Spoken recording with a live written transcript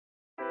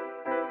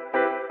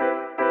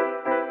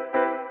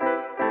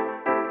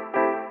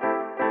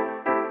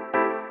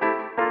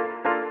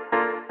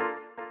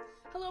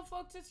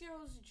folks, it's your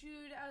host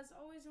Jude, as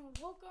always, and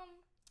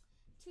welcome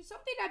to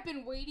something I've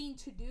been waiting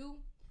to do,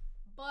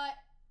 but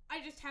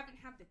I just haven't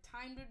had the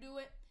time to do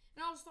it.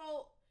 And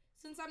also,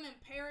 since I'm in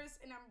Paris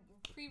and I'm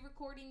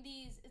pre-recording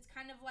these, it's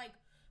kind of like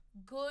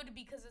good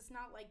because it's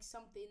not like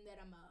something that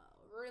I'm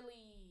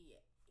really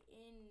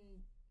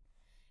in.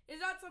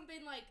 It's not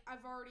something like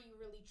I've already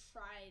really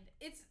tried.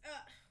 It's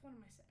what am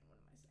I saying?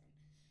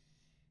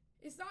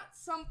 It's not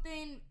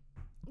something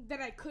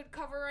that I could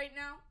cover right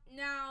now.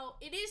 Now,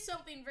 it is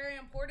something very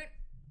important.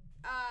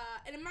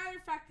 And a matter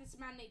of fact, it's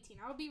Madden 18.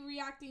 I'll be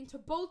reacting to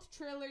both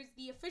trailers.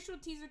 The official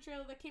teaser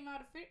trailer that came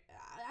out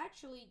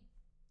actually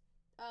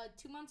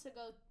 2 months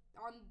ago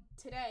on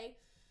today.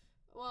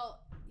 Well,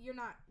 you're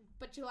not,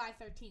 but July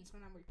 13th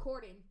when I'm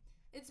recording.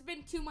 It's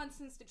been 2 months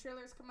since the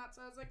trailer's come out,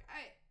 so I was like,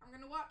 hey, I'm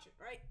going to watch it,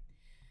 right?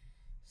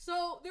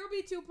 So, there will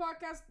be two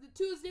podcasts. The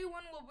Tuesday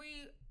one will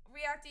be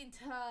reacting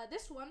to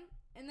this one.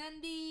 And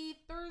then the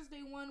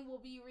Thursday one will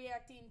be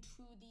reacting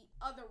to the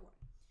other one.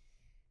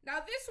 Now,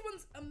 this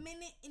one's a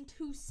minute and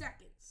 2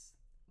 seconds.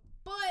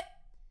 But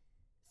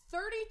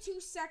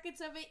 32 seconds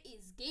of it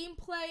is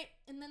gameplay.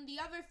 And then the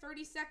other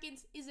 30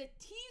 seconds is a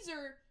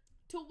teaser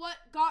to what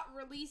got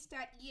released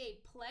at EA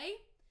Play,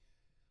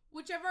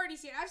 which I've already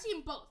seen. I've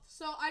seen both.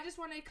 So I just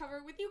wanted to cover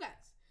it with you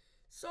guys.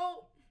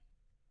 So,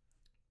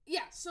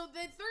 yeah. So the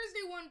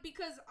Thursday one,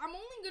 because I'm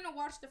only going to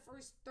watch the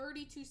first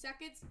 32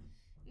 seconds.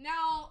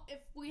 Now, if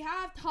we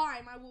have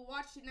time, I will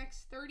watch the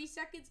next 30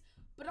 seconds.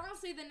 But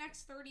honestly, the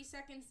next 30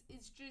 seconds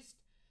is just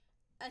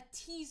a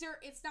teaser.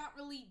 It's not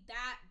really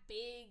that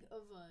big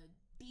of a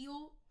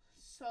deal.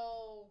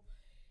 So,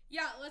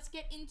 yeah, let's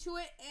get into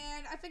it.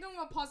 And I think I'm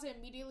going to pause it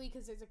immediately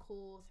because it's a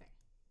cool thing.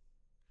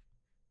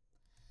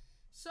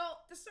 So,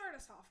 to start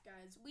us off,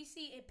 guys, we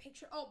see a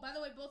picture. Oh, by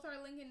the way, both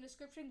are linked in the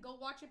description. Go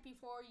watch it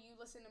before you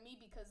listen to me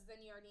because then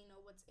you already know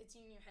it's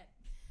in your head.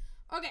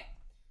 Okay.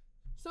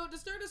 So, to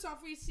start us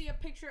off, we see a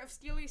picture of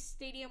Steelers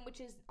Stadium, which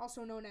is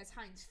also known as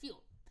Heinz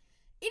Field.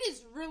 It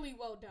is really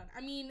well done. I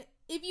mean,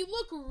 if you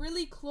look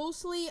really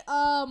closely,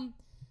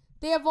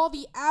 they have all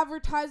the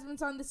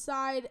advertisements on the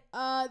side.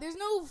 There's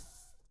no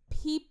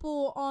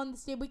people on the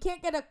stadium. We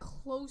can't get a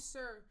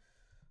closer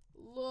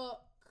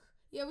look.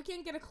 Yeah, we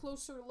can't get a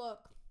closer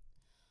look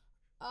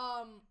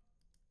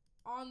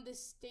on the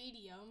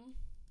stadium.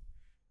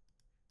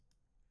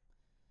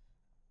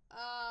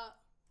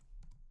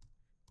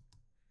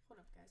 Hold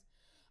up,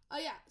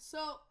 guys. Yeah,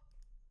 so,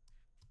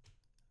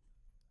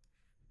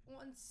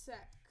 one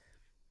sec.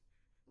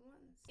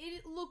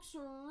 It looks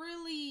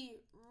really,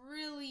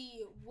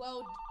 really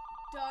well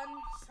done.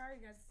 Sorry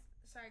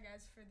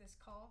guys for this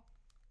call.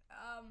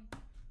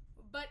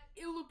 But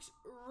it looks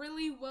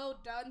really well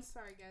done.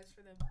 Sorry guys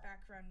for the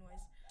background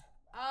noise.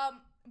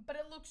 But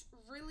it looks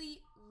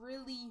really,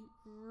 really,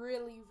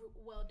 really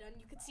well done.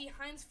 You can see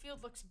Heinz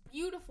Field looks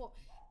beautiful.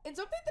 And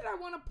something that I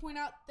want to point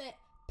out that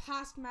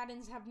past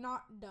Maddens have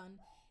not done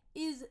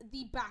is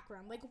the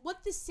background, like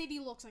what the city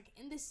looks like.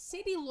 And the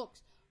city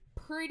looks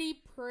pretty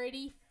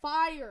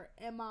fire,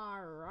 am I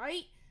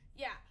right?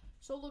 Yeah,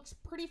 so it looks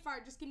pretty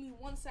fire. Just give me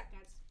 1 second.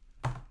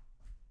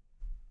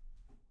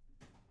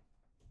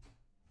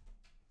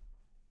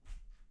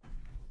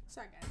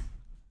 Sorry guys,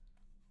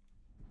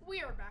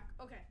 we are back.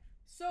 Okay,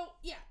 so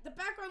yeah, the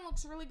background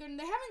looks really good, and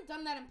they haven't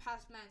done that in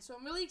past Madden, so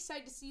I'm really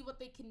excited to see what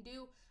they can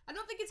do. I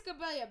don't think it's gonna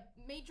be a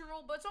major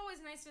role, but it's always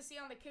nice to see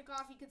on the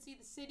kickoff. You can see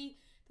the city,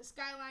 the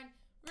skyline.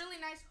 Really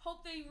nice.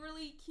 Hope they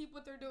really keep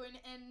what they're doing.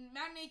 And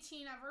Madden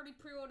 18, I've already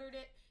pre-ordered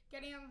it.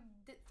 Getting on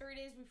 3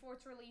 days before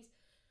it's released.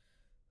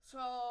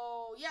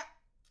 So, yeah.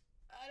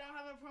 I don't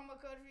have a promo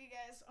code for you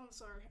guys. I'm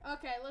sorry.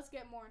 Okay, let's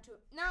get more into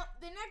it. Now,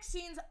 the next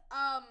scenes,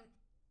 I'm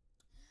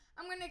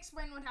going to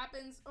explain what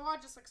happens. Or I'll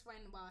just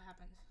explain what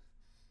happens.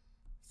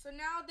 So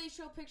now they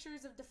show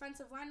pictures of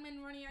defensive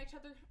linemen running at each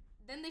other.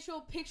 Then they show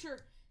a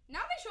picture.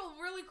 Now they show a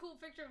really cool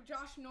picture of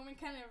Josh Norman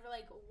kind of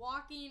like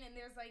walking, and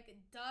there's like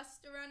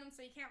dust around him,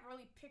 so you can't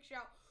really picture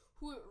out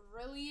who it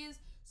really is.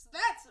 So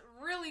that's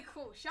really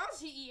cool. Shout out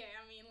to EA.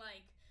 I mean,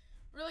 like,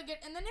 really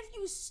good. And then if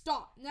you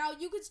stop, now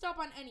you could stop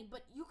on any,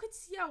 but you could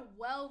see how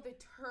well the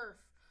turf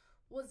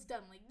was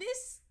done. Like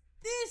this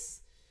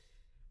is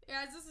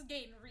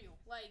getting real.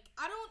 Like,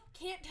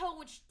 can't tell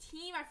which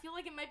team. I feel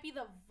like it might be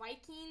the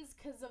Vikings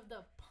because of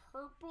the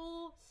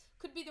purple.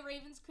 Could be the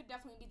Ravens. Could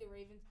definitely be the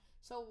Ravens.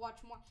 So watch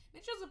more.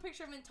 It shows a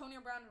picture of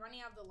Antonio Brown running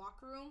out of the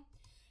locker room.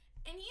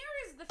 And here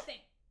is the thing.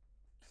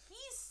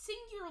 He's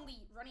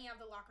singularly running out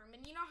of the locker room.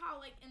 And you know how,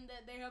 like,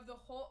 they have the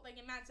whole,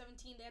 like, in Madden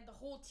 17, they had the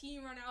whole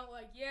team run out,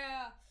 like,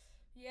 yeah.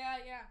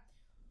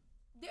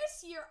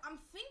 This year,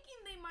 I'm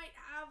thinking they might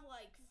have,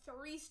 like,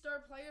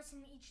 3-star players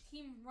from each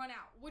team run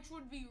out, which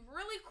would be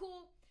really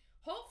cool.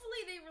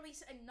 Hopefully, they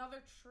release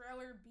another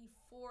trailer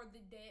before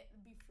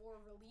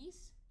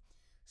release.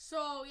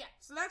 So, yeah.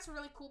 So, that's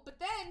really cool. But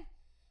then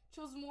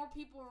shows more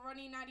people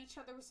running at each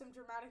other with some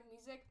dramatic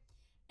music.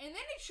 And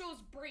then it shows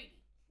Brady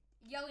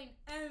yelling,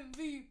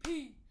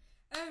 MVP,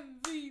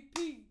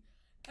 MVP,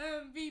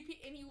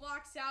 MVP. And he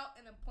walks out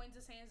and then points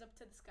his hands up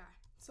to the sky.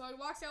 So he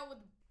walks out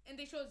and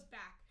they show his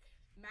back.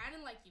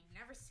 Madden like you've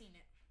never seen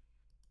it.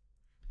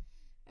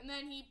 And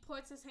then he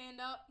puts his hand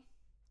up.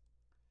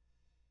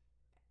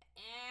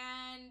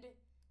 And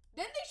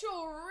then they show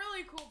a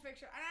really cool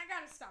picture. And I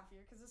gotta stop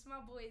here because it's my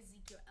boy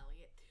Ezekiel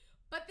Elliott.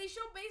 But they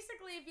show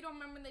basically, if you don't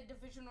remember the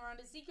division round,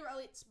 Ezekiel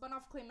Elliott spun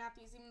off Clay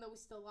Matthews, even though we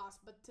still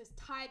lost, but to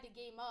tie the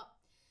game up.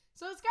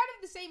 So it's kind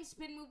of the same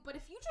spin move, but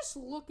if you just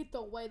look at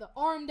the way the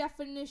arm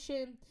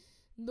definition,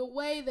 the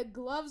way the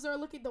gloves are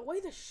looking, the way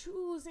the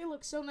shoes, they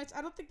look so nice.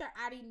 I don't think they're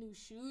adding new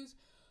shoes.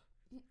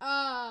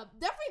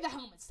 Definitely the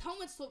helmets. The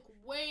helmets look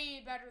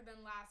way better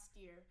than last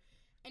year.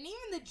 And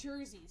even the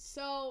jerseys.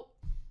 So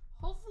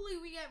hopefully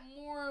we get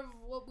more of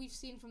what we've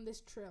seen from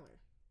this trailer.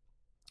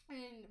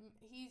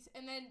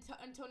 And then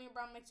Antonio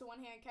Brown makes a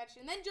one-hand catch.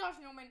 And then Josh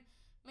Norman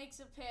makes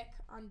a pick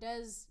on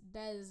Dez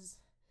Bryant.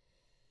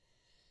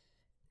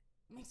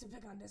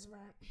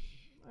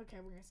 Okay,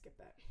 we're going to skip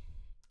that.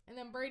 And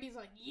then Brady's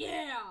like,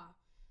 yeah!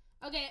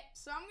 Okay,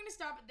 so I'm going to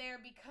stop it there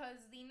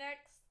because the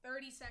next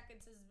 30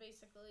 seconds is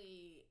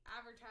basically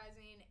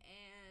advertising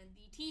and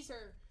the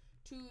teaser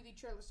to the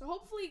trailer. So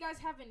hopefully you guys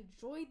have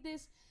enjoyed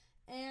this.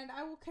 And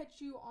I will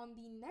catch you on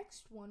the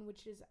next one,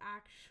 which is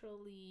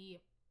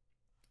actually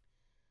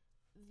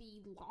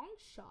the long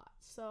shot.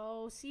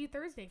 So see you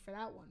Thursday for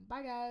that one.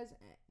 Bye, guys.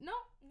 No.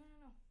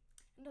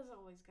 And as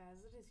always,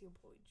 guys, it is your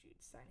boy Jude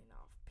signing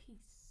off.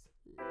 Peace.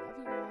 Love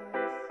you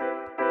guys.